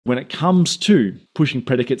When it comes to pushing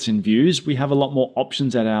predicates in views, we have a lot more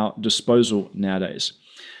options at our disposal nowadays.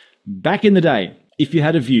 Back in the day, if you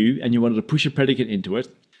had a view and you wanted to push a predicate into it,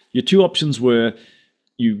 your two options were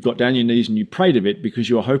you got down your knees and you prayed a bit because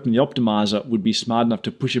you were hoping the optimizer would be smart enough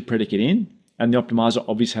to push a predicate in, and the optimizer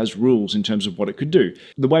obviously has rules in terms of what it could do.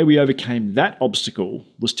 The way we overcame that obstacle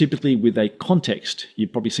was typically with a context.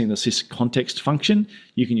 You've probably seen the syscontext function.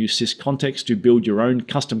 You can use syscontext to build your own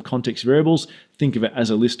custom context variables. Think of it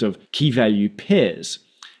as a list of key value pairs,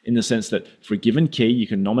 in the sense that for a given key, you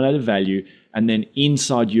can nominate a value, and then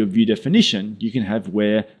inside your view definition, you can have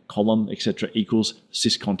where column, etc. equals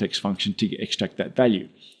syscontext function to extract that value.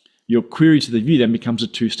 Your query to the view then becomes a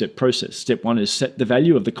two-step process. Step one is set the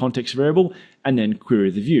value of the context variable and then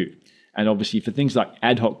query the view. And obviously for things like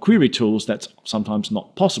ad hoc query tools, that's sometimes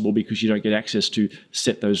not possible because you don't get access to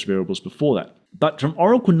set those variables before that. But from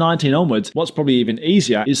Oracle 19 onwards, what's probably even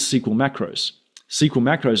easier is SQL macros. SQL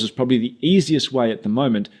macros is probably the easiest way at the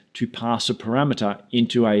moment to pass a parameter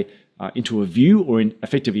into a view, or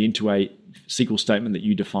effectively into a SQL statement that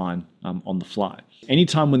you define on the fly.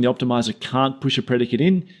 Anytime when the optimizer can't push a predicate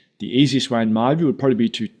in, the easiest way in my view would probably be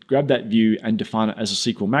to grab that view and define it as a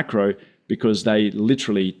SQL macro, because they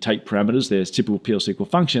literally take parameters, there's typical PL/SQL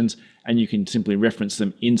functions, and you can simply reference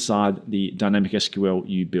them inside the dynamic SQL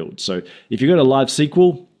you build. So if you go to Live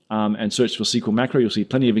SQL and search for SQL macro, you'll see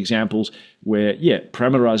plenty of examples where,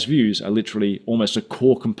 parameterized views are literally almost a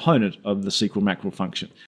core component of the SQL macro function.